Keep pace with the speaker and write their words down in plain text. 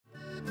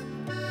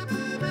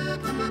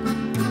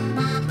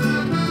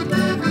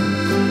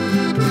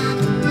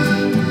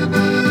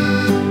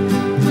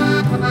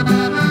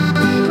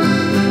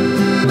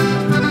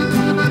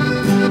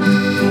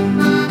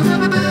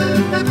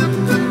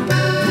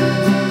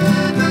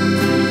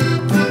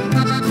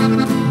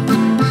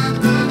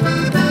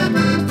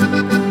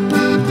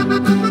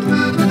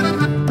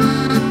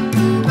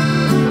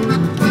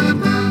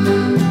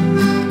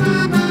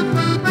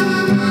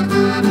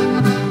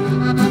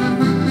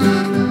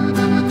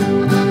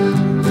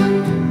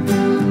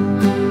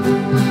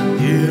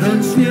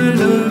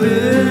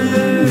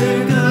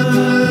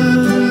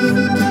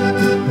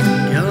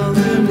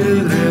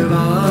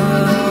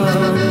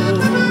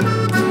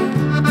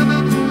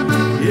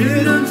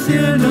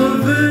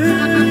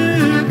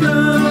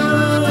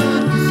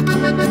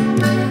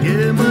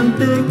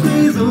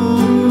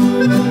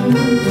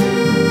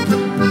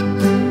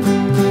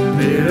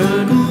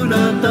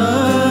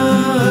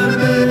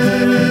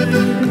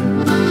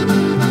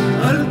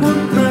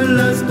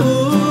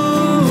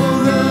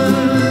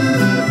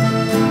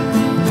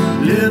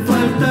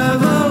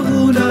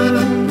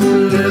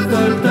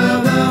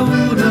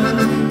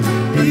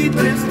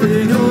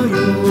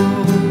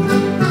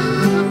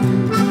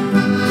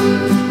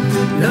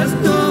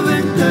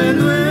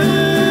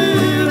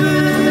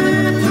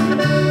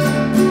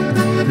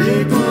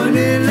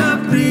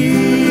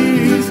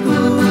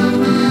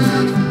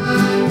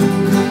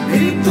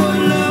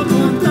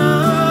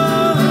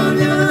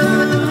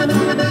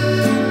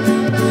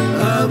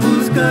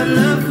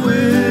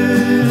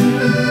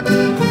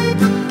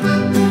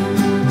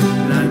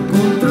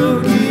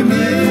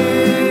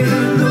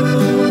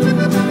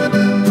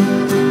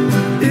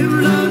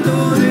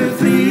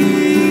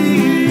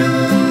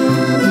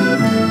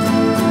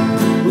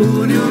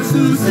murió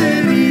sus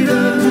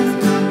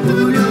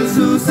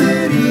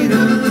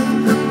heridas,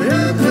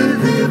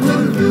 después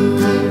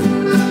devolvió.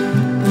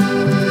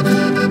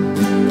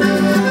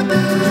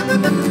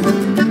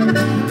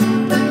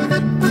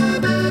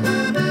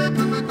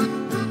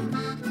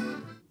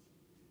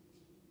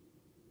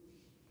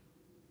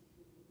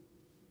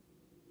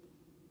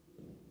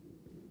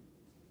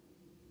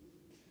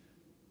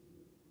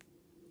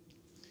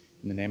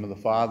 In the name of the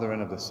Father,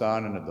 and of the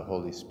Son, and of the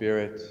Holy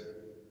Spirit,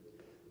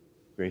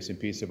 grace and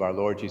peace of our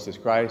Lord Jesus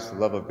Christ, the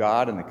love of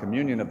God, and the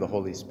communion of the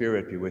Holy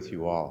Spirit be with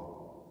you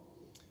all.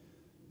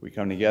 We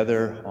come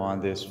together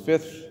on this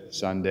fifth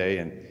Sunday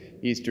in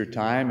Easter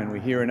time, and we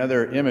hear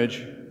another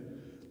image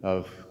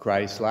of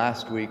Christ.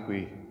 Last week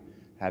we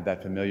had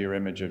that familiar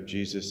image of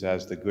Jesus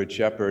as the Good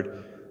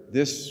Shepherd.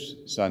 This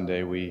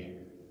Sunday we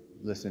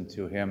listen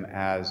to him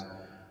as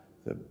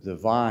the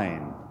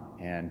vine,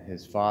 and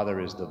his Father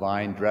is the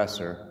vine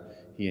dresser.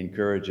 He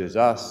encourages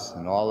us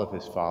and all of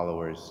his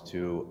followers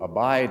to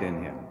abide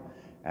in him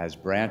as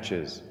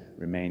branches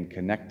remain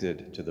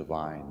connected to the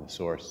vine, the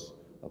source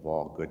of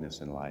all goodness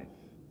and life.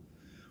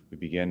 We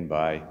begin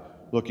by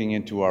looking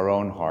into our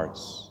own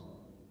hearts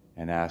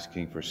and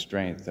asking for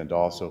strength and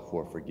also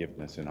for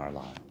forgiveness in our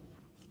lives.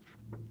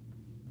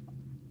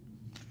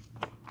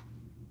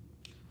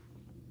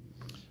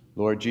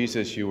 Lord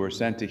Jesus, you were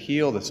sent to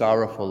heal the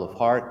sorrowful of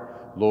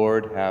heart.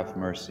 Lord, have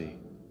mercy.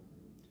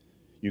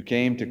 You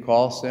came to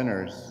call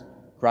sinners.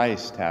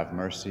 Christ, have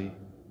mercy.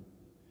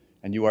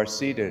 And you are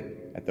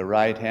seated at the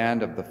right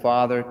hand of the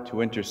Father to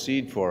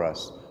intercede for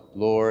us.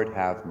 Lord,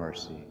 have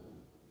mercy.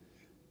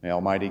 May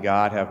Almighty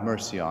God have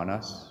mercy on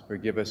us,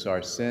 forgive us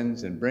our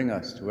sins, and bring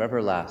us to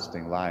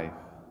everlasting life.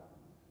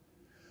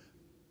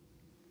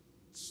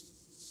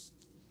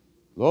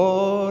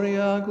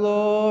 Gloria,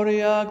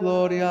 gloria,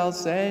 gloria al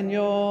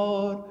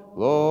Señor.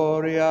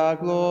 Gloria,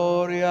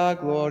 gloria,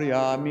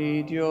 gloria a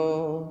mi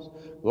Dios.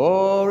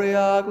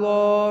 Gloria,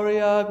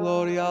 gloria,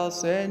 gloria al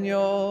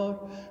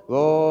Señor.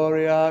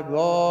 Gloria,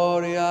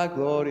 gloria,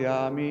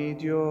 gloria a mi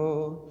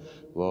Dios.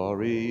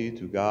 Glory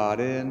to God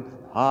in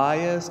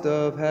highest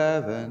of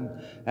heaven,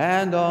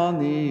 and on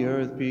the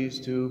earth peace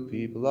to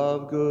people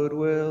of good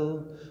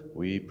will.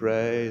 We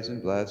praise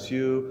and bless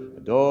you,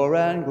 adore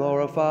and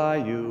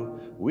glorify you.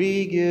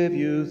 We give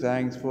you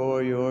thanks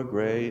for your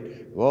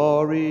great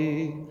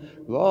glory.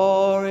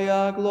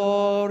 Gloria,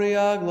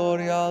 gloria,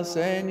 gloria al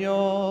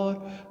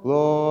Señor.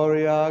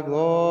 Gloria,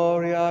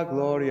 gloria,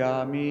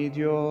 gloria a mi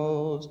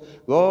Dios.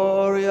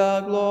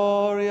 Gloria,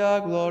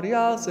 gloria, gloria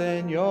al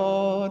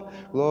Señor.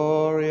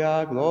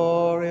 Gloria,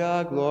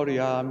 gloria,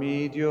 gloria a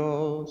mi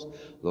Dios.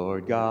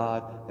 Lord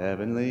God,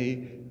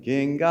 heavenly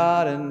King,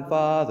 God and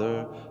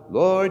Father,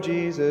 Lord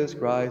Jesus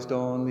Christ,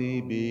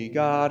 only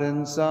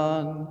begotten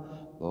Son,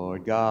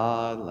 Lord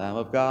God, Lamb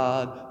of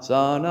God,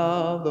 Son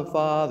of the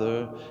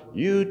Father,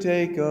 you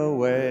take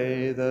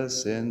away the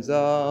sins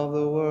of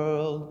the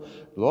world.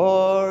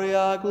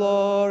 Gloria,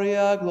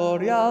 gloria,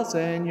 gloria al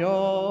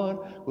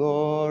Señor.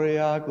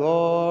 Gloria,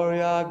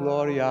 gloria,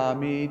 gloria a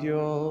mi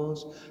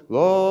Dios.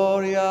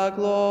 Gloria,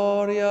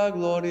 gloria,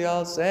 gloria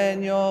al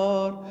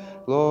Señor.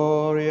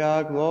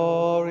 Gloria,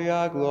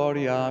 gloria,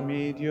 gloria a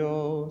mi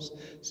Dios.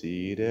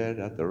 Seated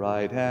at the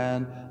right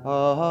hand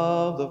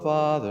of the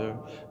Father,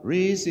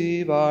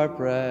 receive our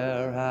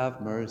prayer,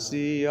 have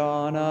mercy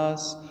on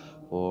us.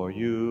 For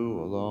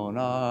you alone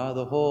are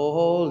the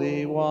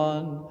Holy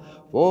One.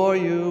 For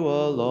you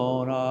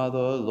alone are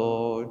the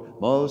Lord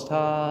Most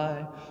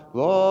High.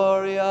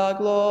 Gloria,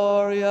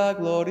 gloria,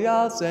 gloria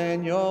al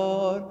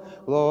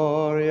Señor.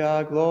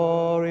 Gloria,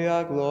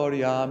 gloria,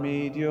 gloria a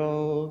mi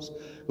Dios.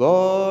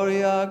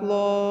 Gloria,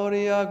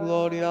 gloria,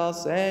 gloria al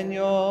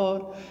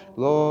Señor.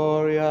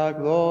 Gloria,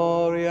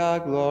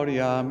 gloria,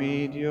 gloria a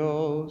mi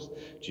Dios.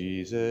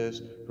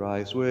 Jesus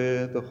Christ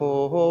with the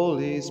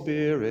Holy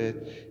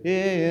Spirit,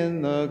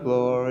 in the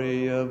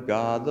glory of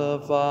God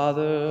the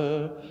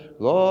Father.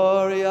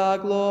 Gloria,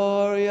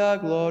 gloria,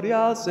 gloria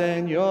al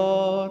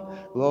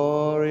Señor.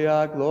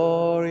 Gloria,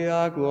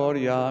 gloria,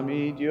 gloria a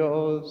mi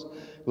Dios.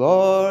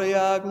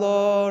 Gloria,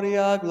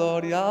 gloria,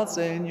 gloria al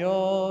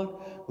Señor.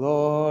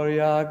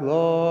 Gloria,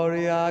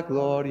 gloria,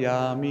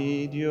 gloria a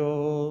mi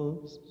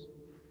Dios.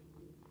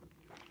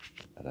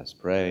 Let us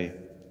pray.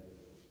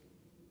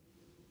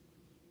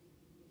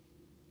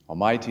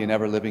 Almighty and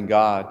ever-living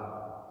God,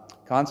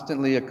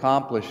 constantly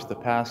accomplish the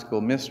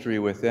Paschal mystery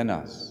within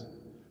us,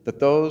 that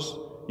those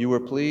you were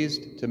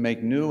pleased to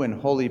make new in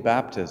holy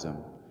baptism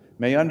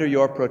may under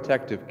your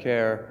protective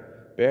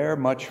care bear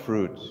much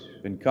fruit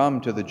and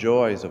come to the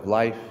joys of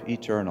life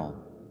eternal.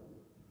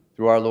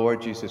 Through our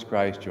Lord Jesus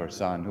Christ, your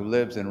Son, who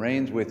lives and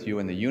reigns with you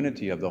in the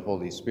unity of the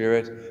Holy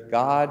Spirit,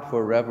 God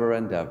forever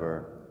and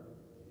ever.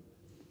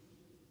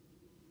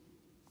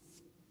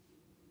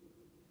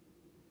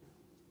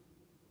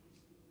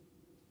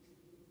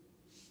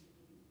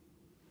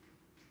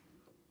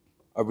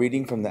 A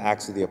reading from the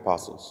Acts of the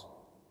Apostles.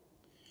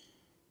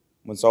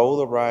 When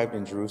Saul arrived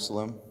in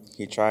Jerusalem,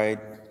 he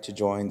tried to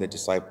join the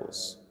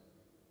disciples,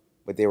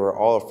 but they were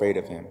all afraid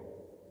of him,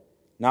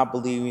 not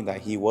believing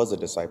that he was a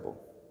disciple.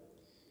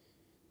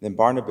 Then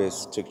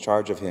Barnabas took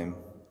charge of him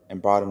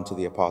and brought him to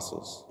the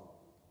apostles.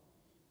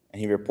 And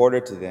he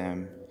reported to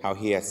them how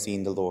he had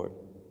seen the Lord,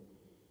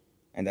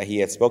 and that he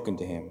had spoken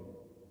to him,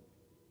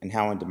 and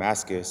how in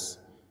Damascus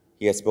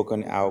he had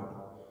spoken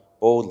out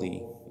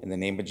boldly in the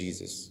name of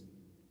Jesus.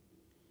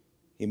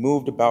 He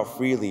moved about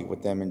freely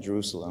with them in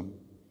Jerusalem,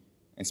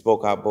 and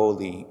spoke out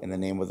boldly in the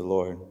name of the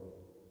Lord.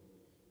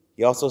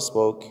 He also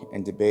spoke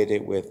and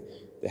debated with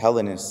the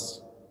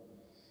Hellenists,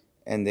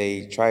 and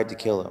they tried to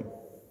kill him.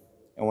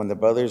 And when the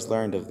brothers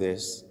learned of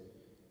this,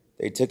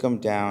 they took him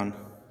down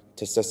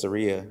to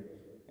Caesarea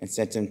and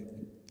sent him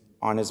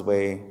on his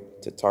way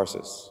to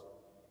Tarsus.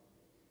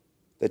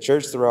 The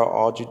church throughout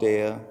all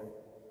Judea,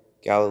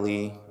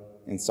 Galilee,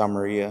 and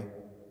Samaria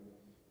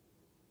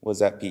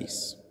was at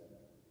peace.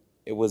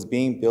 It was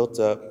being built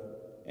up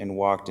and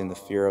walked in the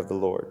fear of the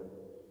Lord.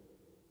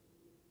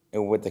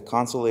 And with the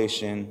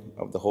consolation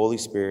of the Holy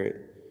Spirit,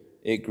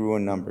 it grew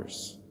in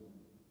numbers.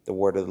 The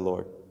word of the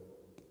Lord.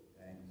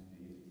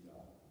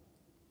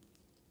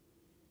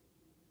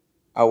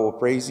 I will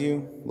praise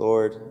you,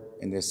 Lord,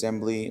 in the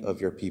assembly of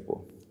your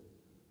people.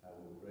 I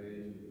will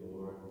praise you,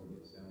 Lord, in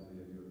the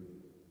assembly of your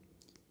people.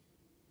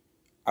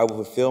 I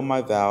will fulfill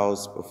my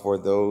vows before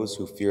those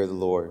who fear the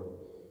Lord.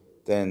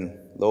 Then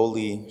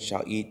lowly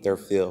shall eat their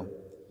fill.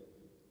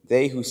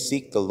 They who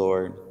seek the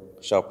Lord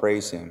shall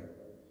praise him.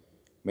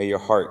 May your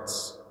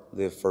hearts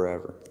live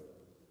forever. I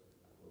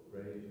will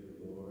praise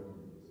you, Lord,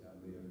 in the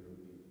assembly of your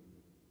people.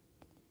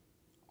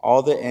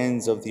 All the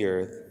ends of the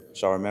earth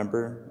shall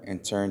remember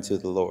and turn to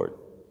the Lord.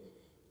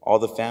 All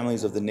the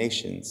families of the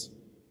nations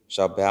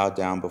shall bow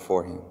down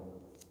before him.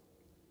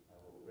 I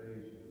will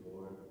praise you,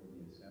 Lord,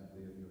 in the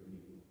assembly of your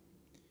people.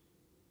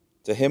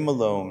 To him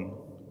alone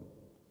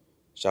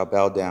shall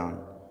bow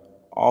down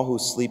all who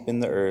sleep in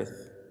the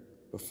earth,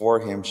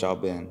 before him shall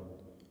bend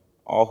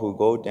all who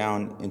go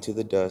down into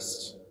the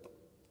dust.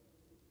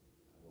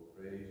 I will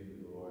praise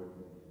you, Lord,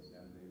 in the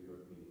assembly of your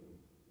people.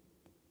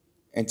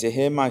 And to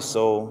him my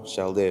soul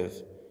shall live,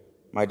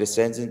 my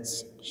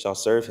descendants shall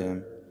serve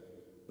him.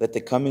 Let the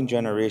coming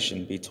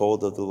generation be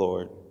told of the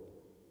Lord,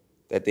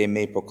 that they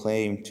may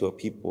proclaim to a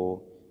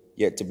people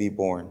yet to be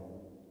born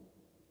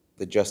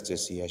the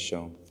justice he has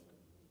shown.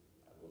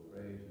 I will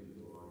praise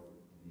you, Lord,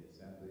 in the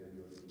assembly of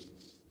your people.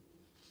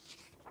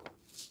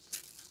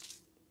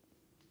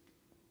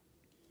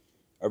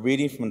 A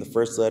reading from the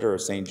first letter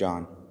of St.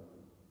 John.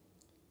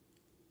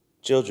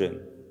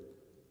 Children,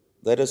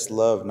 let us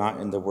love not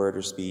in the word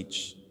or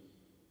speech,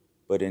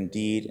 but in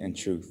deed and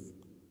truth.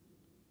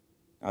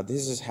 Now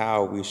this is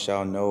how we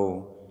shall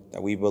know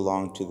that we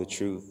belong to the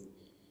truth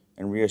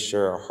and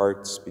reassure our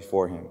hearts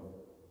before him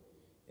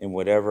in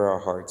whatever our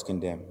hearts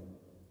condemn.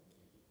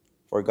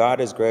 For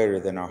God is greater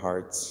than our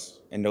hearts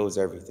and knows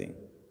everything.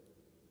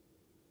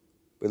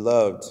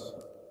 Beloved,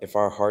 if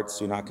our hearts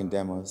do not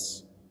condemn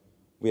us,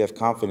 we have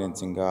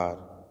confidence in God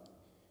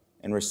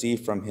and receive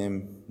from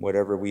him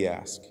whatever we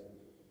ask,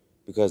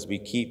 because we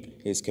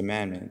keep his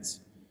commandments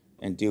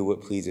and do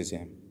what pleases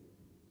him.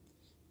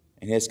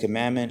 And his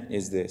commandment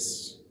is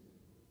this: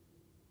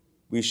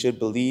 we should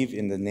believe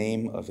in the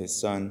name of his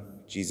Son,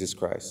 Jesus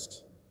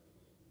Christ,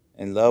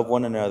 and love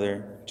one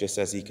another just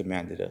as he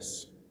commanded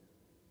us.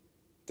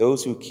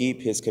 Those who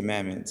keep his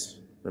commandments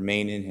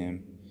remain in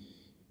him,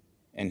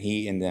 and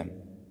he in them.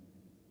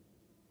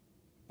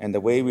 And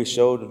the way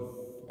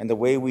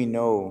we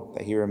know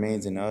that he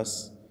remains in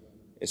us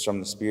is from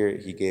the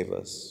Spirit he gave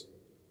us.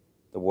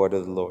 The word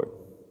of the Lord.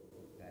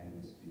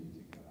 Thanks be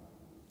to God.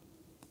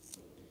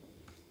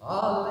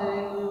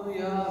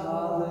 Alleluia,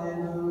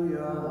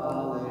 alleluia,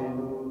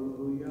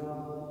 alleluia.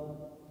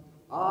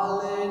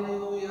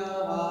 Alleluia,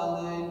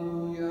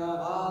 alleluia,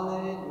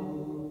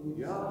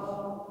 alleluia.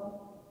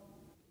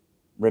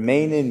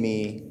 Remain in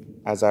me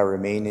as I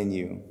remain in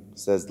you,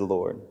 says the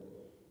Lord.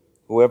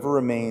 Whoever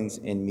remains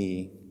in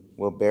me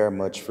will bear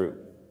much fruit.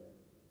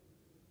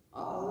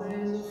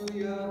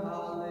 Alleluia,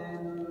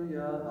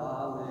 alleluia,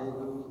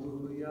 alleluia.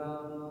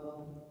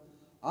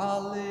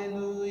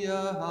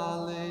 Alleluia,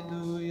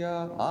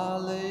 alleluia,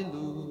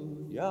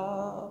 alleluia.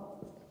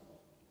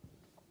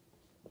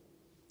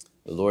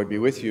 The Lord be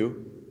with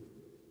you.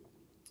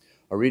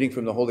 A reading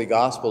from the Holy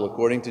Gospel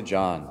according to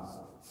John.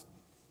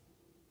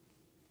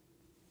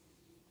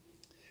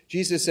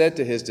 Jesus said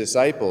to his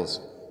disciples,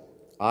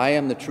 I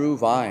am the true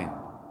vine,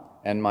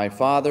 and my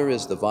Father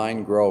is the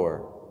vine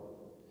grower.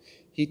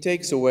 He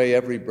takes away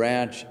every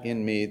branch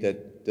in me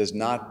that does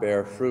not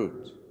bear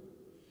fruit,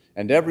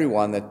 and every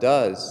one that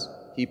does,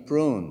 he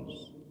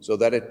prunes, so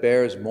that it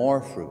bears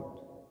more fruit.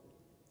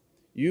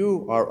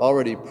 You are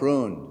already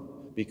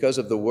pruned because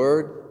of the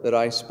word that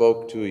I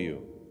spoke to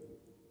you.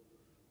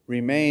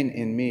 Remain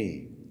in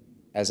me,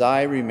 as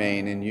I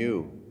remain in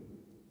you.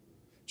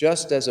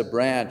 Just as a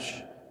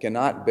branch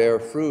cannot bear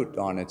fruit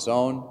on its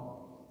own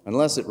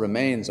unless it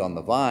remains on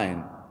the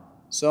vine,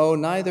 so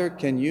neither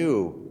can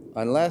you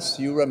unless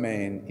you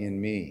remain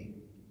in me.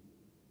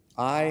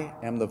 I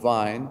am the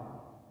vine,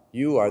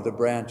 you are the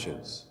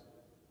branches.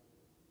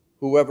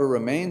 Whoever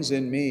remains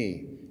in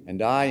me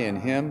and I in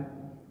him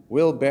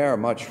will bear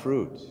much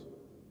fruit,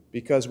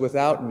 because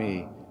without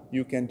me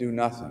you can do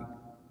nothing.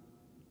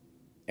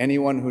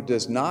 Anyone who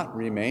does not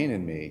remain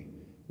in me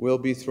will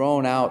be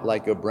thrown out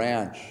like a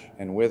branch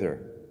and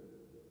wither.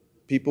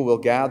 People will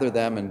gather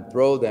them and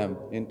throw them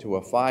into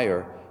a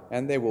fire,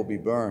 and they will be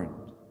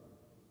burned.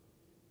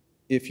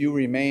 If you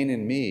remain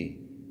in me,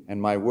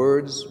 and my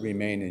words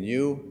remain in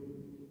you,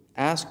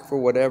 ask for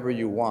whatever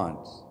you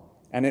want,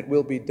 and it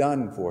will be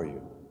done for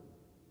you.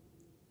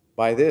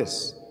 By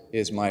this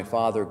is my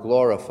Father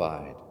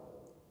glorified,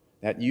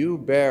 that you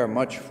bear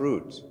much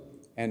fruit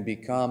and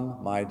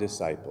become my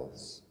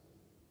disciples.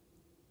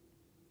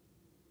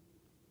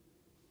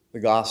 The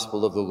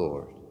Gospel of the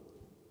Lord.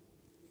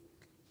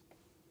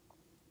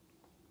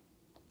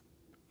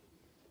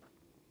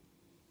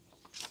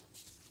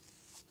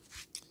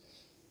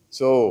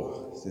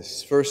 So,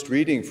 this first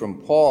reading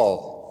from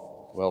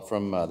Paul, well,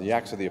 from the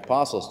Acts of the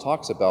Apostles,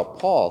 talks about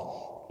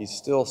Paul. He's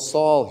still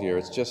Saul here.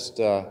 It's just,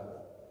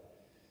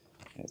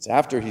 it's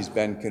after he's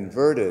been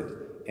converted,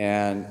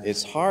 and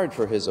it's hard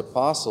for his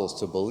apostles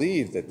to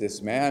believe that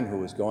this man who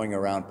was going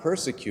around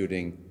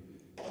persecuting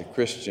the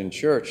Christian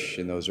church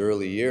in those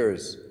early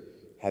years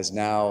has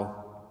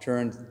now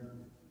turned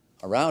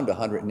around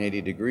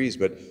 180 degrees,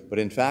 but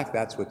in fact,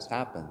 that's what's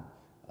happened.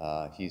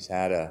 He's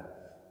had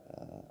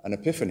an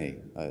epiphany,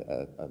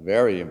 a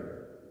very,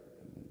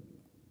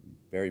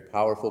 very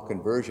powerful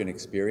conversion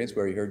experience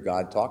where he heard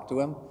God talk to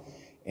him,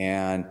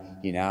 and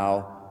he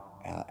now,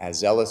 as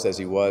zealous as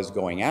he was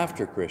going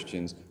after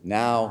Christians,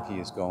 now he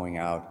is going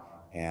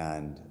out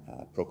and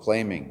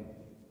proclaiming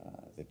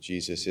that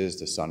Jesus is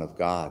the Son of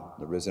God,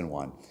 the risen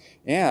one.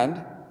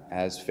 And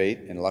as fate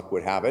and luck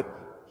would have it,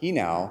 he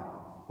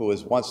now, who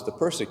was once the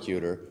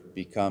persecutor,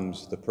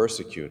 becomes the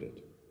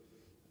persecuted.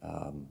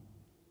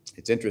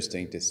 It's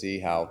interesting to see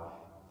how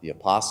the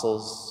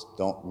apostles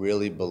don't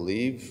really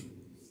believe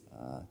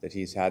that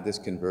he's had this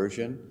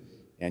conversion,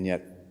 and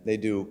yet they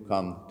do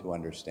come to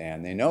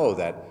understand. They know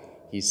that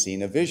he's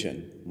seen a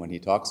vision. When he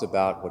talks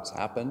about what's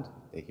happened,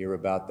 they hear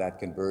about that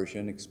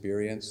conversion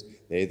experience.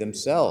 They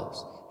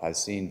themselves have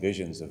seen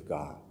visions of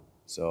God.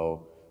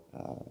 So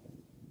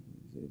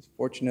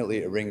fortunately,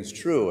 it rings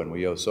true, and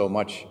we owe so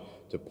much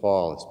to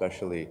Paul,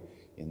 especially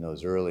in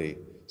those early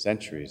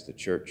centuries. The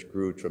church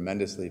grew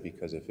tremendously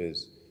because of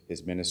his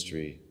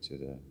ministry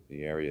to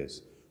the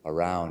areas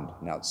around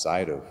and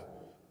outside of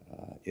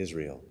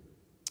Israel.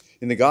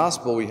 In the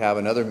gospel, we have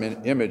another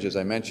image, as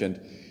I mentioned,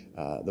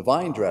 the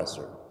vine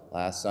dresser.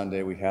 Last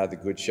Sunday, we had the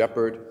Good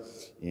Shepherd,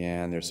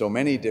 and there's so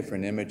many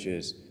different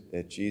images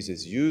that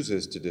Jesus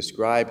uses to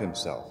describe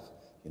himself,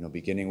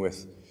 beginning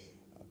with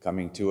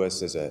coming to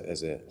us as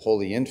a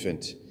holy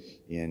infant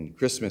in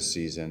Christmas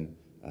season.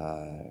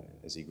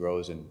 As he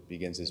grows and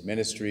begins his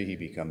ministry, he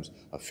becomes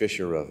a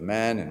fisher of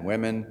men and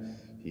women.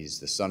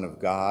 He's the Son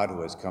of God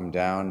who has come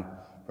down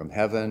from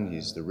heaven.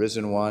 He's the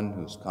risen one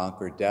who's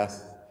conquered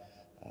death.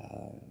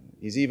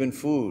 He's even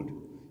food.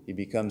 He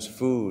becomes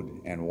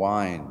food and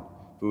wine,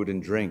 food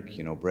and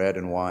drink, bread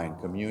and wine,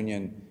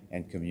 communion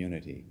and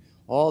community.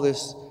 All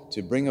this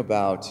to bring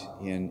about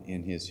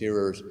in his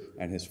hearers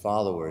and his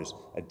followers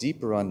a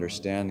deeper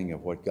understanding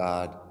of what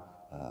God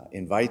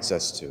invites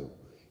us to,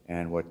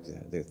 and what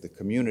the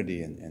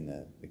community and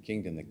the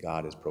kingdom that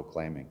God is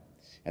proclaiming.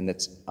 And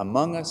that's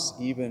among us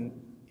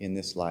even in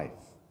this life,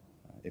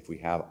 if we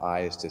have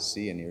eyes to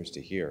see and ears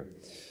to hear.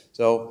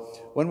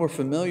 So when we're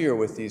familiar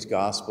with these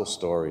gospel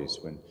stories,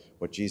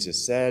 what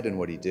Jesus said and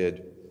what he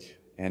did,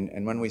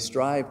 and when we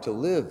strive to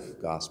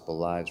live gospel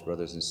lives,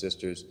 brothers and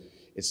sisters,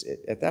 it's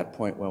at that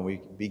point when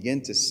we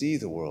begin to see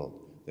the world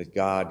that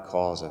God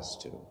calls us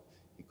to.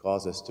 He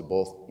calls us to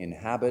both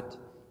inhabit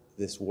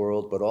this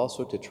world, but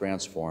also to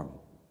transform it.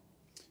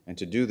 And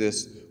to do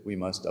this, we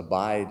must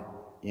abide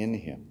in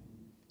him,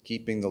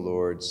 keeping the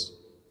Lord's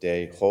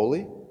day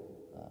holy,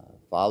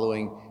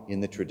 following in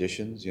the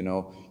traditions.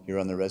 Here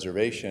on the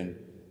reservation,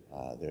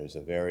 there's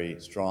a very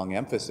strong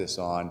emphasis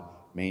on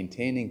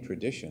maintaining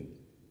tradition.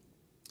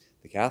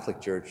 The Catholic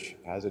Church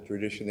has a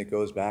tradition that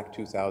goes back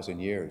 2,000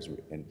 years,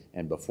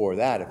 and before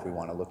that, if we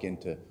want to look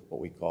into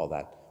what we call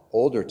that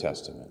Older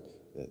Testament,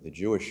 the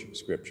Jewish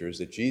scriptures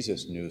that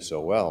Jesus knew so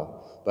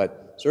well,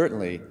 but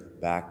certainly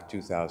back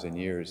 2,000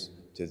 years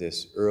to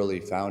this early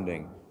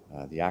founding,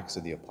 the Acts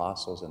of the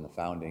Apostles and the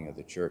founding of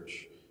the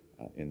church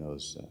in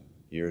those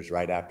years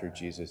right after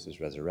Jesus'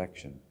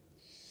 resurrection.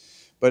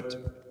 But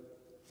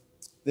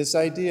this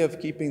idea of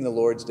keeping the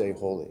Lord's Day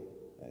holy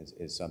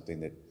is something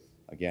that,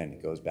 again,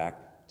 it goes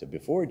back to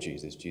before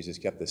Jesus. Jesus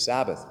kept the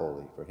Sabbath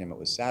holy. For him, it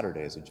was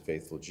Saturday as a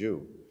faithful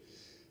Jew.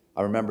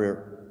 I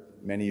remember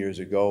many years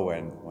ago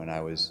when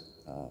I was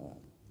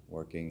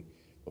working,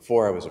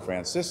 before I was a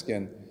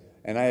Franciscan,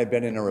 and I had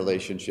been in a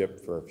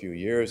relationship for a few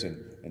years,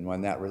 and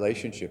when that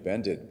relationship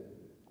ended,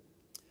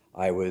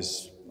 I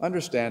was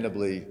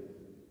understandably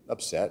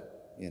upset,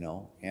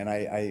 and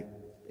I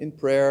in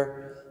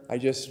prayer, I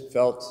just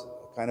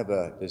felt kind of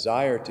a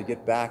desire to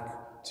get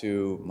back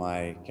to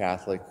my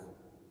Catholic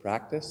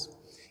practice.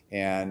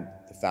 And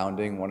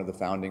one of the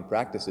founding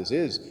practices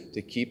is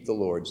to keep the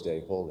Lord's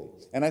Day holy.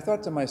 And I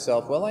thought to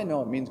myself, well, I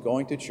know it means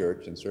going to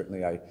church, and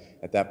certainly I,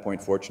 at that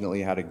point,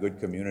 fortunately had a good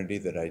community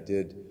that I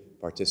did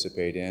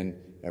participate in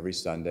every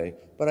Sunday.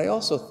 But I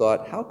also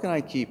thought, how can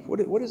I keep,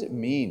 what does it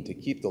mean to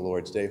keep the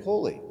Lord's Day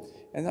holy?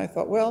 And I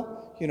thought,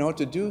 well,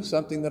 to do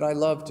something that I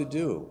love to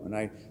do. And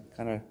I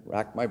kind of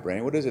racked my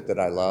brain, what is it that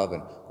I love?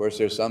 And of course,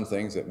 there's some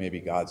things that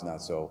maybe God's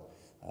not so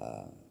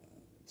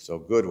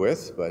good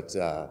with, but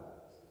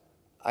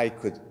I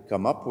could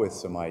come up with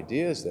some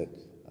ideas that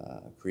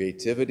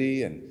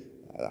creativity, and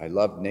I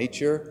love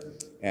nature.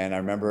 And I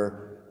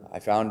remember I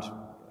found,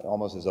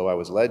 almost as though I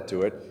was led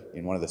to it,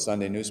 in one of the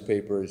Sunday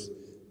newspapers,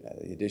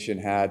 the edition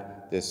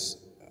had this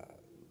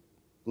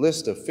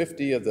list of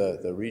 50 of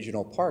the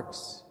regional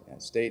parks,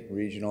 state,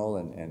 regional,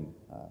 and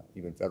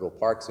even federal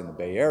parks in the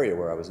Bay Area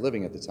where I was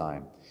living at the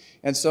time.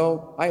 And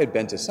so I had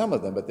been to some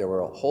of them, but there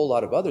were a whole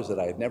lot of others that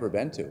I had never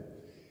been to.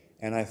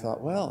 And I thought,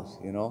 well,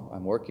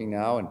 I'm working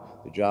now, and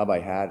the job I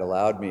had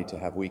allowed me to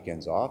have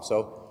weekends off.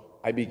 So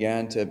I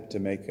began to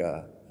make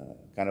a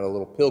kind of a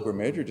little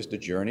pilgrimage, or just a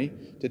journey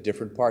to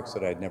different parks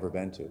that I'd never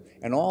been to.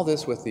 And all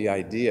this with the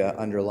idea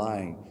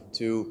underlying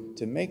to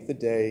make the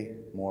day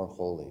more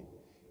holy.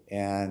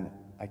 And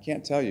I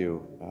can't tell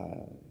you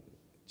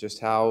just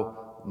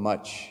how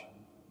much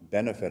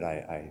benefit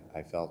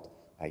I felt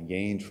I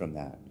gained from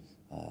that,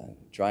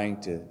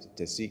 trying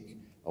to seek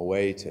a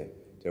way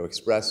to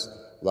express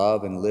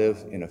love and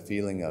live in a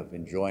feeling of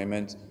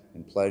enjoyment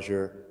and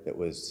pleasure that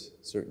was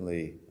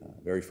certainly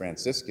very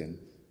Franciscan,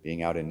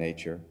 being out in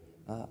nature.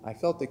 I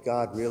felt that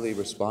God really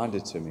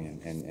responded to me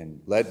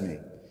and led me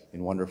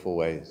in wonderful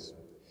ways.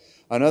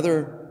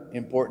 Another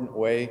important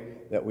way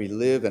that we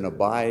live and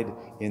abide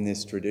in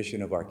this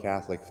tradition of our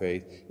Catholic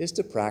faith is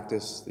to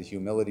practice the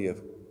humility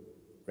of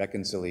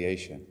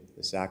reconciliation,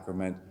 the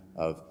sacrament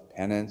of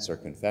penance or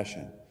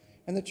confession.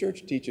 And the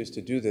Church teaches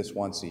to do this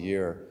once a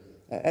year,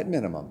 at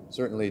minimum,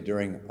 certainly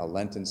during a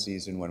Lenten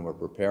season when we're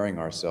preparing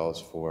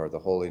ourselves for the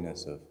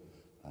holiness of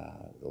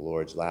the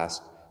Lord's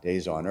last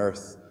days on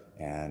earth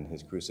and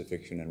his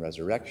crucifixion and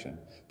resurrection.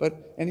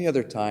 But any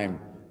other time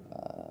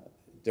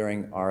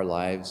during our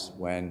lives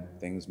when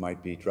things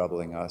might be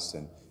troubling us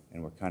and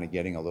we're kind of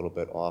getting a little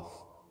bit off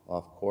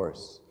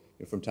course.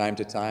 From time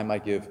to time, I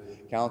give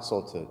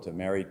counsel to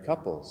married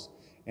couples,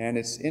 and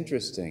it's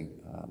interesting.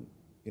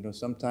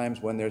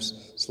 Sometimes when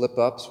there's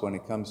slip-ups when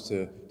it comes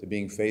to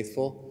being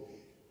faithful,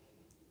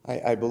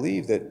 I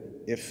believe that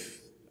if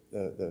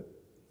the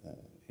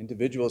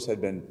individuals had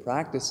been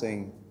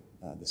practicing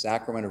the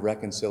sacrament of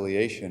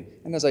reconciliation,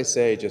 and as I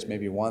say, just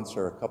maybe once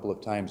or a couple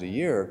of times a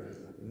year,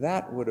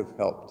 that would have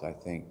helped, I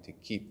think, to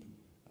keep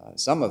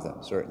some of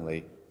them,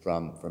 certainly,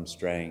 from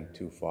straying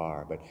too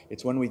far. But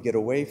it's when we get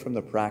away from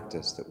the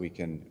practice that we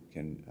can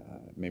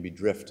maybe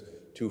drift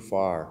too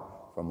far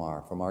from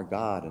our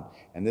God.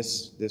 And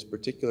this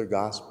particular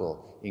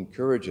gospel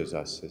encourages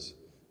us, as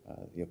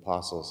the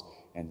apostles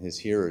and his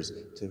hearers,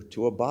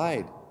 to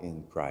abide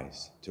in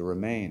Christ, to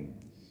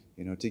remain,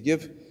 to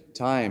give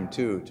time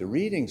to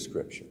reading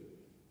Scripture,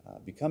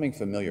 becoming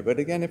familiar. But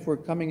again, if we're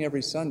coming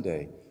every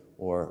Sunday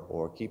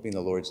or keeping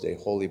the Lord's Day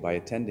holy by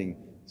attending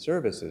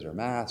services or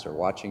Mass or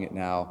watching it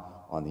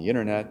now on the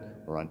internet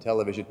or on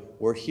television,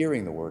 we're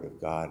hearing the Word of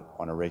God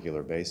on a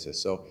regular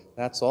basis. So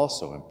that's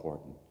also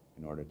important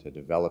in order to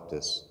develop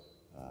this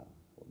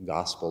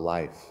gospel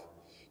life.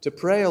 To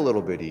pray a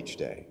little bit each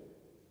day,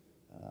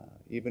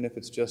 even if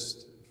it's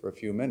just for a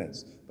few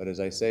minutes. But as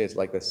I say, it's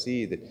like a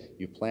seed that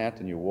you plant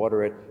and you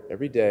water it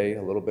every day,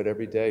 a little bit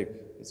every day.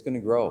 It's going to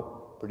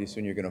grow. Pretty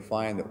soon you're going to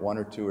find that 1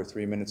 or 2 or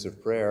 3 minutes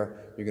of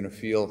prayer, you're going to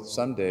feel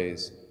some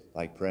days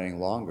like praying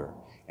longer.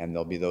 And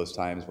there'll be those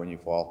times when you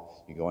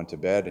go into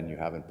bed and you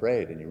haven't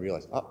prayed and you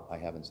realize, I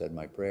haven't said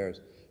my prayers.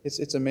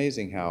 It's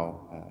amazing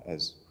how,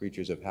 as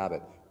creatures of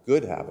habit,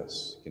 good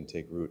habits can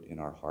take root in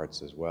our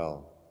hearts as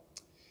well.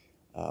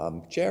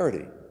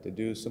 Charity, to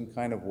do some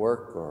kind of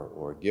work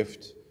or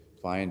gift,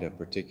 find a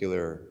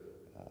particular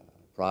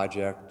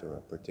project or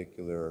a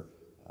particular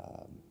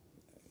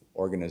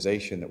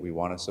organization that we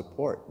want to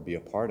support and be a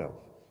part of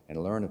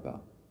and learn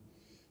about.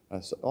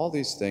 So all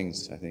these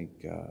things, I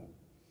think,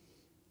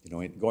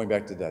 going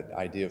back to that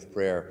idea of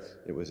prayer,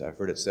 I've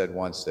heard it said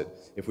once that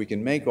if we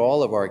can make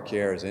all of our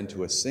cares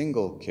into a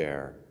single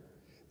care,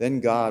 then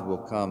God will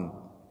come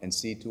and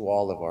see to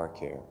all of our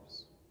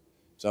cares.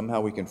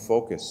 Somehow we can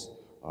focus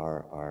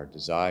our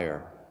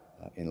desire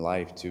in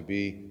life to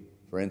be,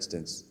 for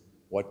instance,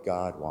 what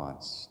God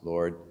wants.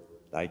 Lord,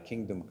 thy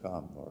kingdom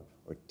come, or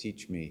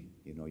teach me,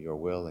 your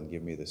will and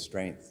give me the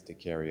strength to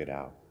carry it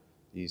out.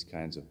 These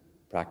kinds of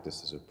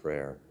practices of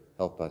prayer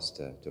help us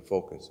to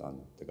focus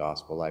on the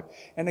gospel life.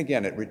 And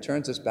again, it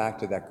returns us back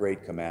to that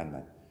great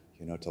commandment,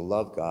 to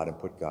love God and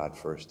put God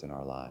first in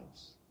our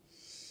lives.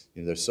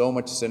 There's so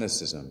much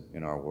cynicism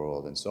in our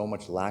world and so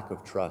much lack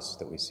of trust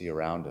that we see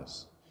around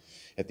us.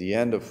 At the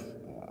end of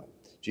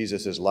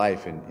Jesus'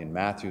 life in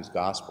Matthew's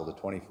Gospel, the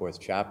 24th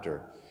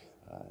chapter,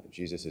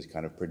 Jesus is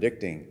kind of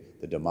predicting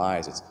the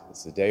demise.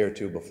 It's the day or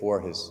two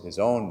before his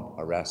own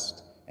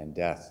arrest and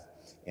death.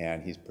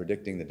 and he's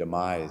predicting the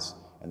demise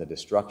and the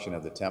destruction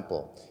of the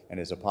temple. And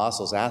his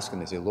apostles ask him,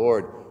 they say,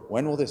 Lord,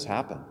 when will this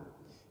happen?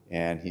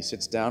 And he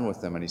sits down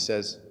with them and he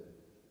says,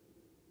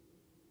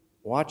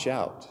 watch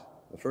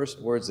out. The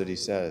first words that he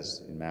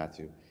says in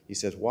Matthew, he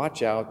says,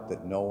 watch out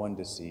that no one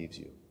deceives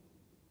you.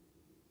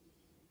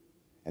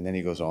 And then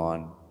he goes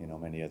on,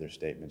 many other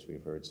statements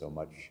we've heard so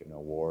much,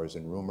 wars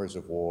and rumors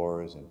of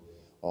wars and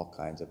all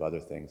kinds of other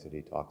things that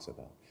he talks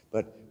about.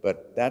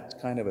 But that's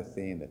kind of a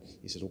theme that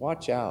he says,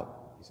 watch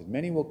out. He says,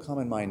 many will come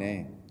in my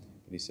name.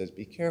 And he says,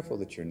 be careful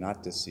that you're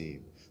not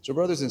deceived. So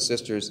brothers and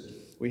sisters,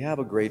 we have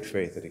a great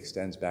faith that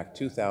extends back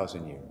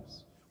 2,000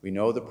 years. We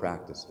know the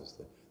practices.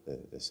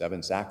 The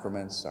 7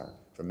 sacraments are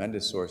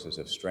tremendous sources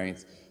of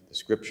strength. The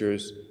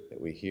scriptures that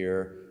we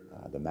hear,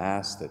 the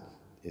Mass that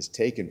is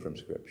taken from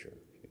Scripture.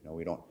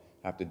 We don't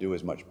have to do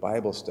as much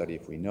Bible study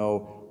if we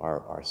know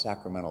our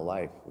sacramental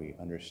life. We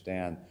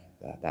understand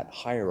that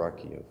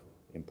hierarchy of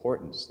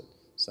importance, that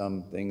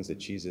some things that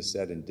Jesus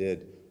said and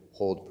did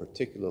hold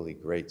particularly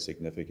great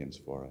significance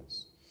for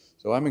us.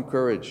 So I'm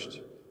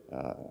encouraging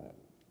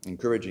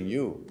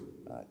you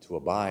to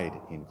abide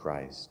in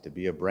Christ, to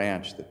be a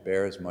branch that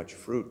bears much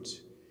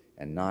fruit,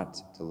 and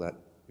not to let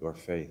your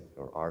faith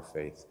or our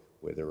faith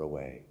wither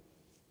away.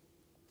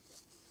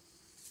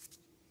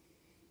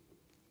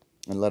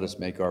 And let us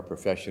make our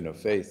profession of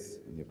faith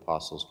in the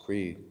Apostles'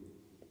 Creed.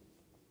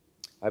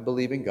 I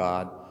believe in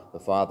God, the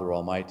Father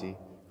Almighty,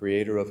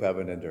 creator of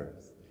heaven and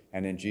earth,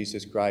 and in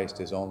Jesus Christ,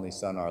 his only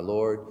Son, our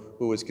Lord,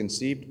 who was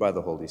conceived by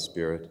the Holy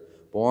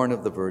Spirit, born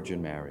of the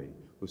Virgin Mary,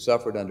 who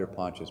suffered under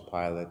Pontius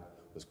Pilate,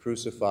 was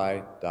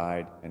crucified,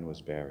 died, and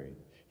was buried.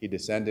 He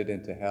descended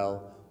into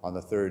hell. On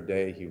the 3rd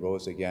day, he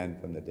rose again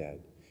from the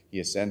dead. He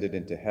ascended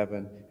into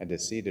heaven and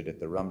is seated at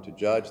the right to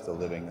judge the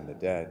living and the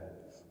dead.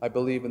 I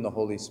believe in the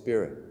Holy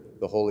Spirit,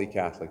 the Holy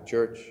Catholic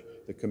Church,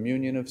 the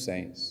communion of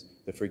saints,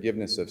 the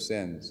forgiveness of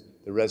sins,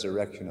 the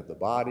resurrection of the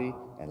body,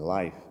 and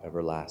life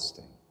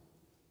everlasting.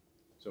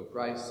 So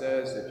Christ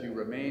says, if you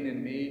remain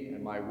in me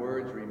and my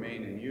words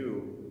remain in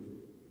you,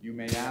 you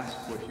may ask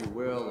what you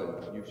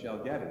will and you shall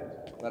get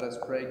it. Let us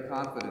pray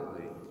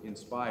confidently,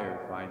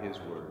 inspired by his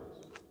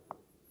words.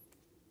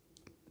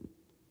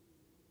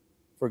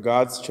 For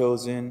God's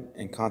chosen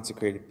and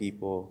consecrated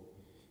people,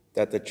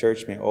 that the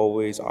church may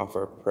always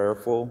offer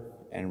prayerful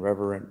and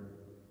reverent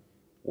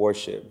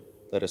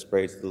worship, let us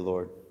pray to the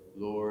Lord.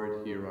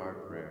 Lord, hear our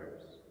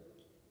prayers.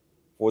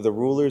 For the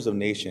rulers of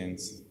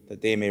nations,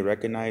 that they may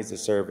recognize the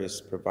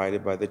service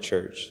provided by the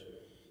church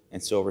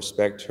and so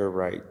respect her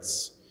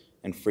rights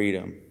and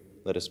freedom,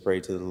 let us pray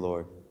to the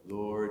Lord.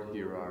 Lord,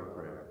 hear our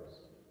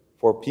prayers.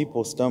 For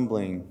people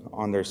stumbling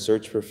on their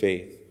search for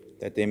faith,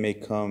 that they may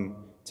come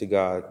to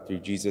God through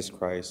Jesus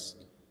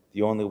Christ,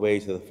 the only way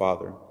to the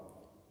Father,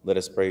 let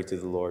us pray to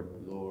the Lord.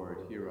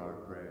 Lord, hear our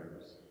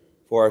prayers.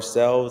 For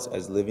ourselves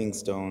as living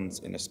stones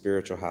in a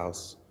spiritual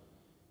house,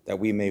 that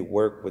we may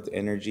work with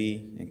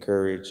energy and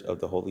courage of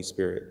the Holy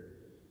Spirit,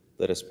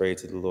 let us pray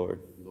to the Lord.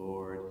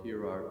 Lord,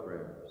 hear our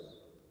prayers.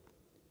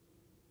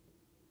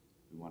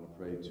 We want to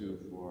pray, too,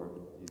 for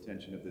the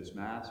intention of this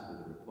Mass, for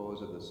the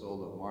repose of the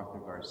soul of Martha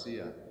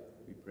Garcia.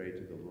 We pray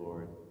to the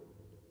Lord.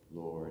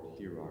 Lord,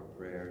 hear our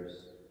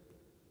prayers.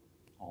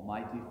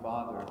 Almighty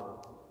Father,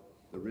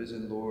 the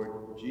risen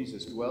Lord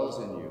Jesus dwells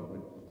in you,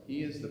 and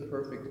he is the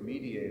perfect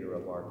mediator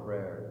of our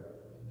prayer.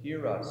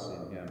 Hear us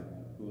in him,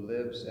 who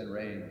lives and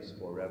reigns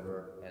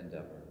forever and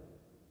ever.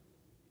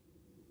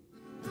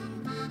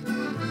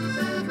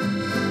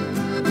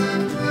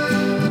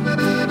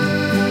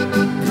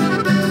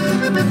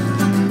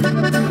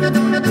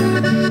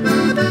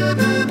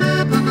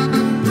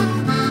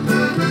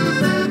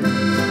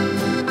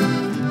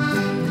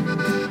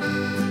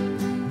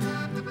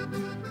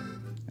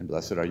 And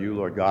blessed are you,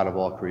 Lord God of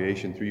all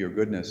creation. Through your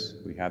goodness,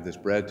 we have this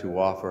bread to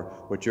offer,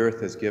 which earth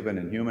has given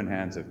and human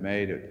hands have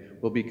made. It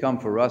will become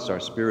for us our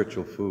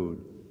spiritual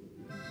food.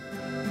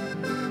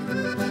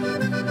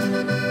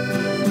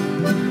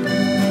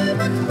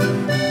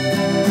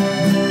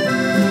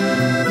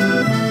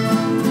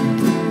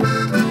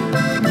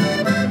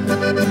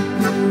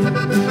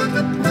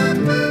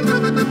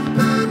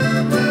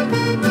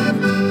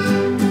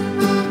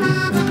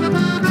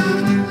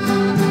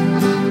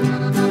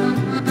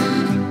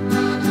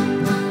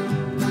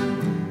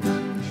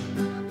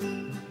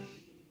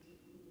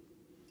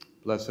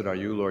 Blessed are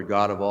you, Lord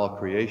God of all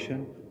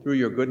creation. Through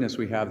your goodness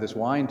we have this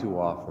wine to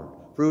offer,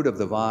 fruit of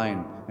the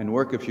vine and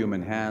work of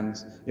human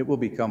hands. It will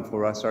become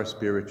for us our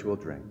spiritual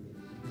drink.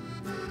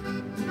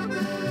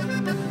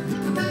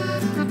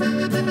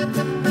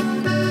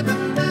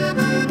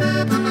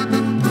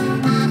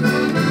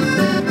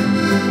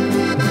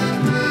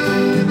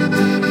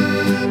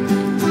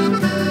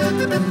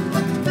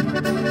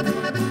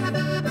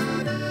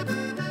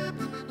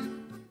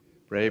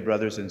 Pray,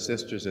 brothers and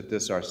sisters, that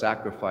this our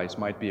sacrifice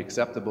might be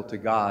acceptable to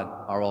God,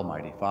 our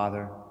Almighty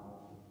Father.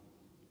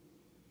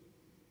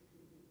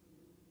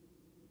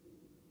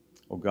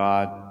 O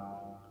God,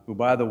 who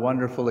by the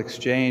wonderful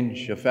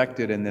exchange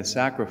effected in this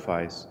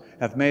sacrifice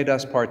have made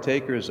us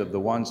partakers of the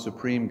one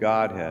supreme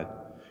Godhead,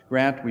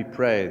 grant, we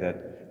pray,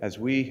 that as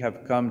we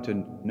have come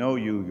to know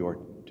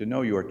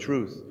your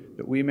truth,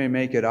 that we may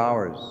make it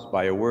ours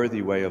by a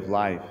worthy way of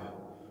life,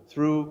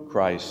 through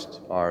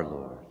Christ our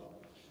Lord.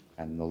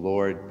 And the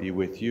Lord be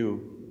with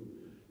you.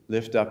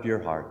 Lift up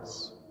your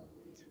hearts.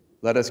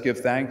 Let us give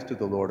thanks to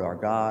the Lord our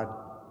God.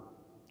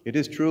 It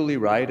is truly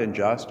right and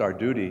just, our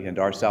duty and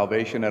our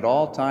salvation at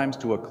all times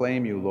to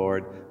acclaim you,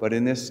 Lord, but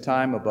in this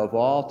time above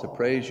all to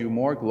praise you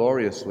more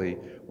gloriously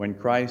when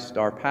Christ,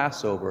 our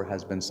Passover,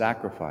 has been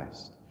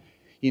sacrificed.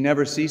 He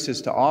never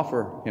ceases to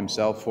offer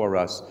himself for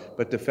us,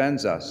 but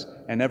defends us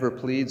and ever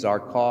pleads our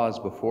cause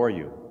before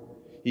you.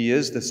 He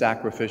is the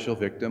sacrificial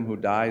victim who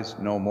dies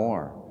no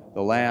more,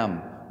 the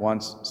Lamb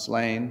once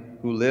slain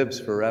who lives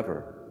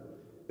forever.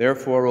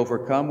 Therefore,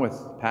 overcome with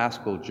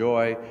paschal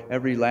joy,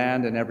 every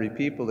land and every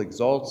people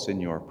exults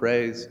in your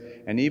praise,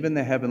 and even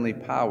the heavenly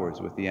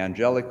powers with the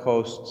angelic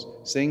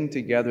hosts sing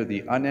together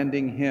the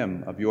unending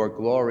hymn of your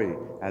glory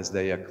as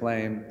they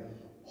acclaim,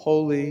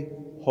 Holy,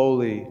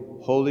 holy,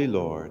 holy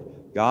Lord,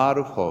 God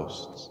of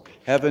hosts,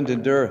 heaven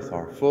and earth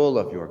are full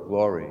of your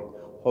glory.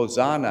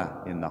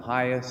 Hosanna in the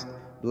highest,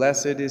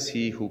 blessed is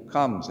he who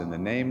comes in the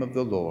name of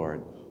the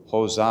Lord.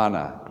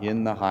 Hosanna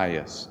in the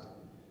highest.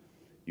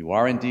 You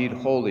are indeed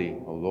holy,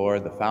 O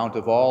Lord, the fount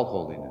of all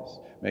holiness.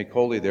 Make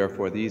holy,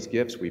 therefore, these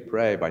gifts, we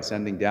pray, by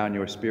sending down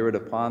your Spirit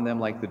upon them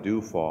like the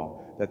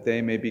dewfall, that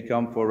they may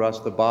become for us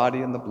the body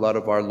and the blood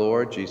of our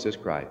Lord Jesus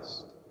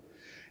Christ.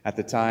 At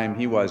the time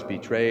he was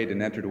betrayed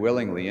and entered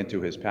willingly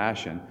into his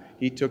passion,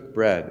 he took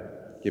bread.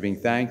 Giving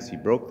thanks, he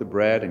broke the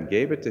bread and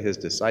gave it to his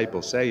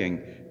disciples,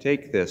 saying,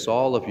 Take this,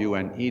 all of you,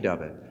 and eat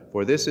of it,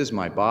 for this is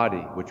my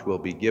body, which will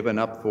be given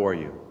up for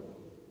you.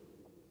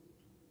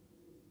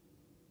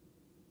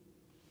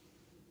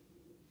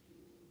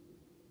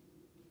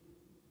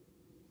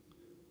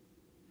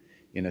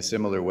 In a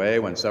similar way,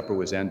 when supper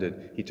was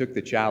ended, he took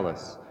the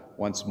chalice.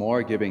 Once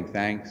more, giving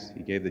thanks,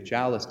 he gave the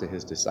chalice to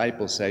his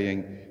disciples,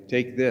 saying,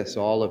 Take this,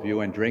 all of you,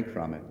 and drink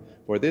from it,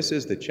 for this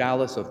is the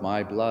chalice of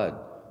my blood,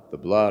 the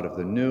blood of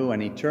the new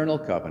and eternal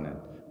covenant,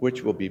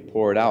 which will be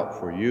poured out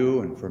for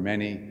you and for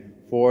many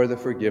for the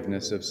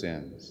forgiveness of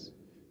sins.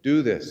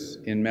 Do this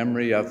in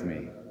memory of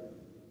me.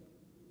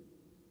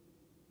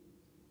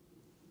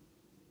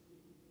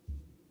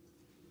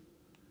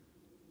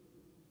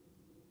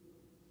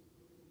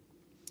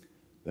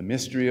 The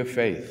mystery of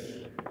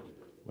faith.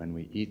 When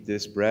we eat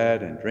this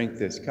bread and drink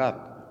this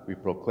cup, we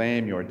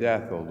proclaim your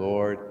death, O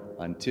Lord,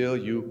 until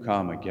you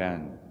come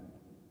again.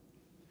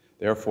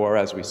 Therefore,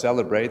 as we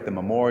celebrate the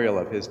memorial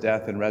of his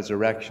death and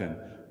resurrection,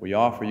 we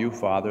offer you,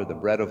 Father, the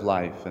bread of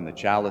life and the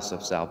chalice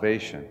of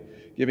salvation,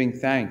 giving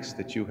thanks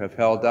that you have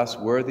held us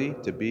worthy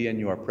to be in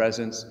your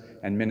presence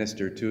and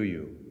minister to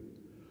you.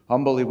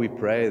 Humbly we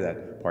pray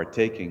that,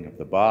 partaking of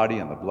the body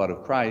and the blood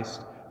of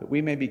Christ, that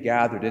we may be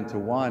gathered into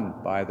one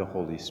by the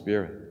Holy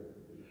Spirit.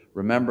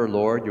 Remember,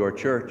 Lord, your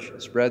church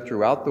spread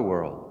throughout the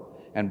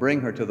world, and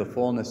bring her to the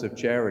fullness of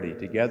charity,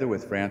 together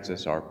with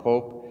Francis, our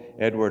Pope,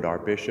 Edward, our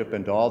Bishop,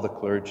 and all the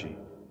clergy.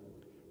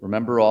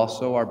 Remember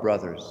also our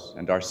brothers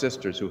and our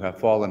sisters who have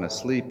fallen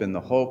asleep in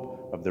the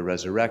hope of the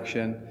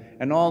resurrection,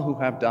 and all who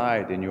have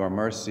died in your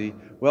mercy.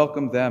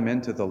 Welcome them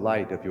into the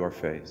light of your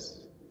face.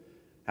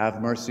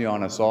 Have mercy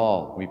on us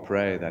all, we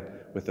pray,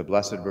 that with the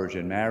Blessed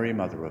Virgin Mary,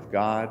 Mother of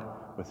God,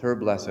 with her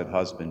blessed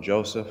husband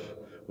Joseph,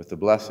 with the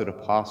blessed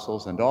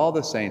apostles and all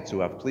the saints who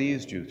have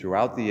pleased you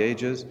throughout the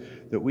ages,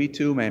 that we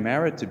too may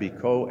merit to be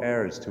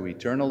co-heirs to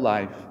eternal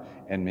life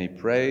and may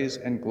praise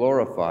and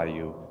glorify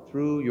you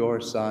through your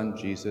Son,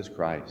 Jesus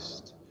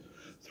Christ.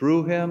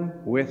 Through him,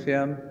 with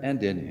him,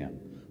 and in him,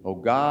 O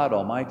God,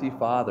 Almighty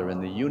Father, in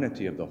the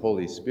unity of the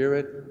Holy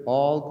Spirit,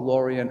 all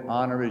glory and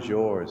honor is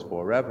yours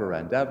forever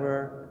and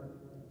ever.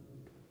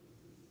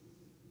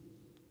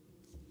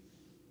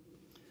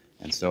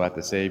 And so at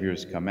the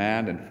Savior's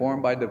command, and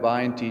formed by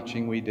divine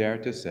teaching, we dare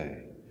to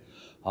say,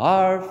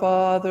 Our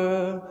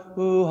Father,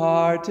 who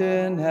art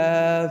in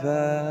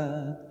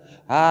heaven,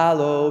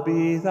 hallowed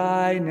be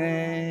thy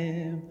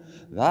name.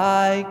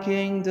 Thy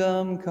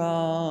kingdom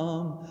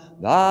come,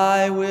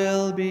 thy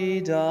will be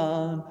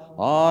done,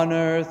 on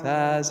earth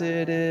as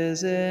it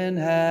is in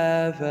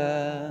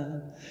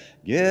heaven.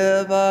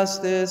 Give us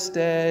this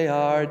day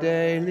our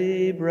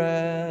daily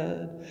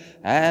bread,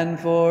 and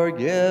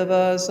forgive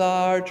us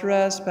our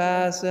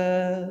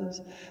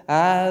trespasses,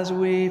 as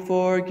we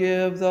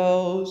forgive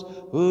those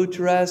who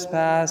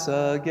trespass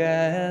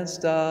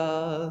against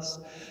us.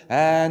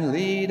 And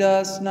lead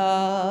us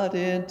not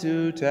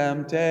into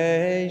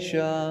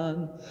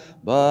temptation,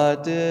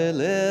 but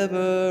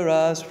deliver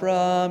us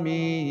from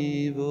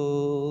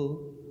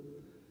evil.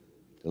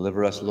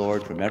 Deliver us,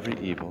 Lord, from every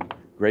evil.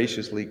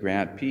 Graciously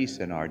grant peace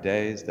in our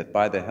days, that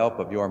by the help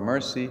of your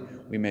mercy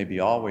we may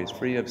be always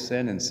free of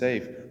sin and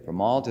safe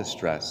from all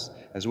distress,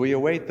 as we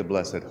await the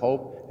blessed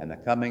hope and the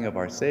coming of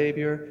our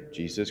Savior,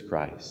 Jesus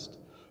Christ.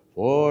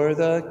 For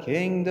the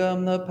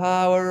kingdom, the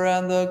power,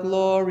 and the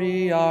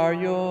glory are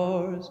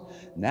yours,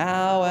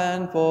 now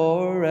and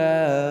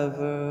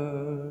forever.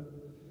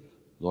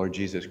 Lord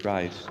Jesus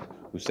Christ,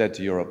 who said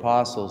to your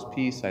apostles,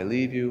 Peace I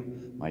leave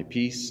you, my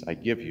peace I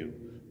give you.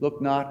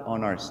 look not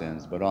on our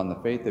sins, but on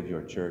the faith of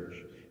your church,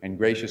 and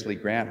graciously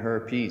grant her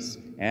peace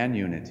and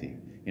unity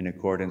in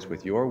accordance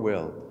with your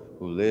will,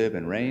 who live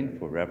and reign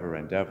forever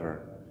and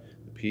ever.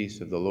 The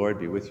peace of the Lord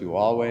be with you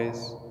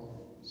always.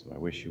 So I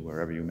wish you,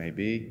 wherever you may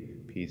be,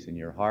 peace in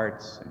your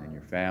hearts and in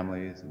your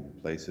families and your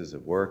places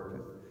of work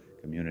and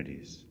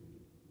communities.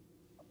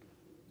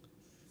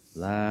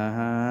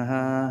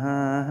 Lamb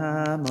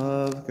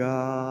of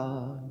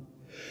God,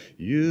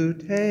 you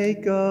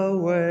take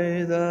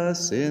away the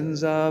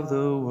sins of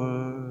the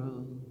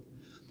world.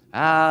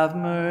 Have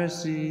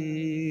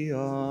mercy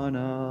on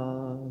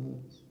us.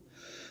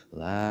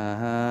 Lamb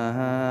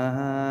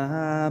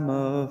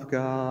of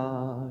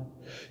God,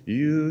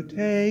 you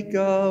take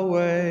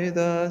away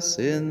the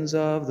sins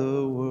of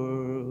the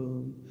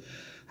world.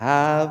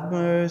 Have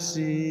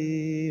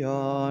mercy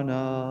on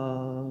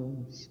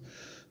us.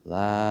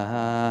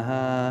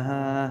 Lamb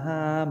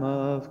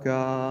of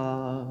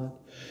God,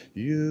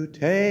 you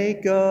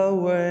take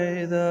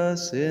away the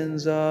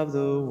sins of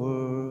the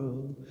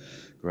world.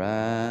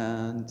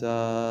 Grant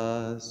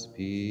us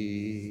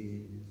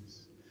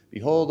peace.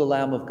 Behold the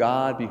Lamb of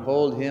God,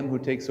 behold him who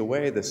takes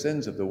away the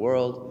sins of the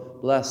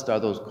world. Blessed are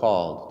those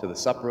called to the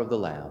supper of the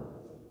Lamb.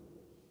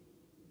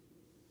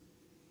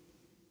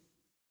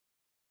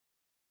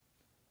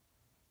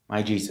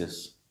 My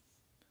Jesus,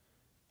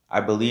 I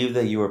believe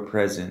that you are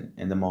present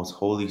in the most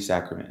holy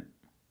sacrament.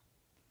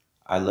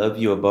 I love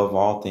you above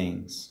all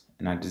things,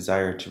 and I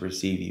desire to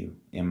receive you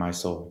in my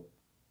soul.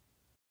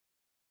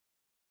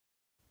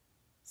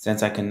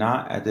 Since I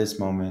cannot at this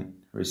moment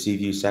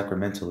receive you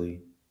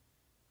sacramentally,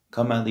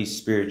 come at least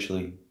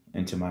spiritually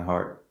into my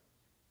heart.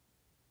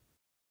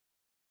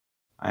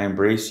 I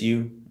embrace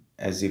you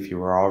as if you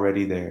were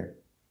already there,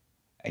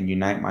 and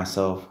unite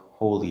myself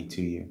wholly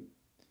to you.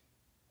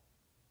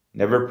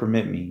 Never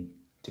permit me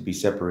to be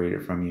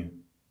separated from you.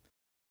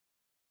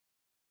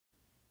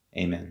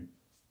 Amen.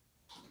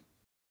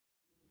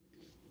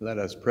 Let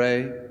us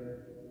pray.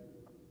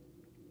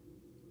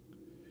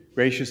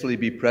 Graciously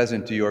be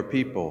present to your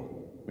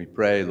people, we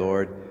pray,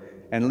 Lord,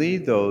 and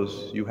lead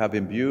those you have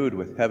imbued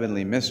with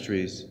heavenly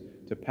mysteries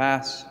to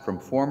pass from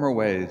former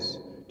ways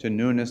to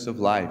newness of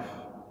life,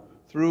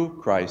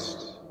 through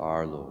Christ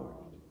our Lord.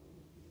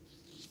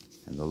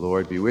 And the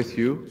Lord be with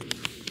you.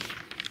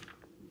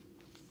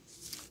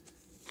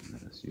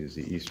 Let us use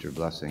the Easter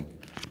blessing.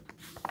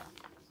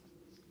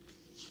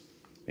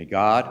 May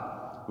God,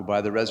 who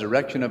by the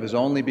resurrection of his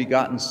only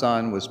begotten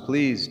Son was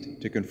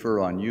pleased to confer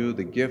on you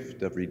the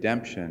gift of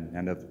redemption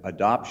and of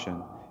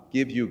adoption,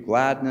 give you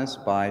gladness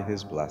by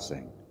his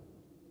blessing.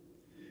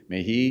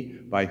 May he,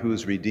 by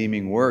whose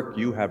redeeming work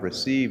you have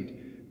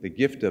received the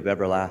gift of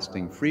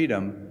everlasting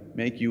freedom,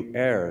 make you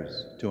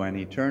heirs to an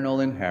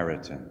eternal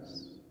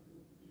inheritance.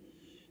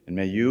 And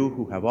may you,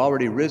 who have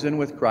already risen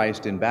with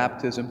Christ in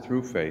baptism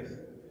through faith,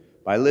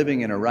 by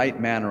living in a right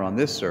manner on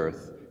this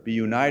earth, be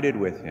united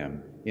with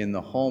him in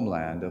the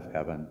homeland of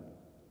heaven.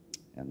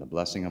 And the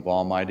blessing of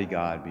Almighty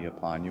God be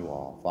upon you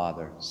all,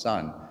 Father,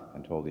 Son,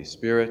 and Holy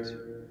Spirit.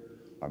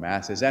 Our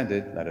Mass is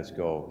ended. Let us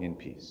go in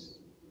peace.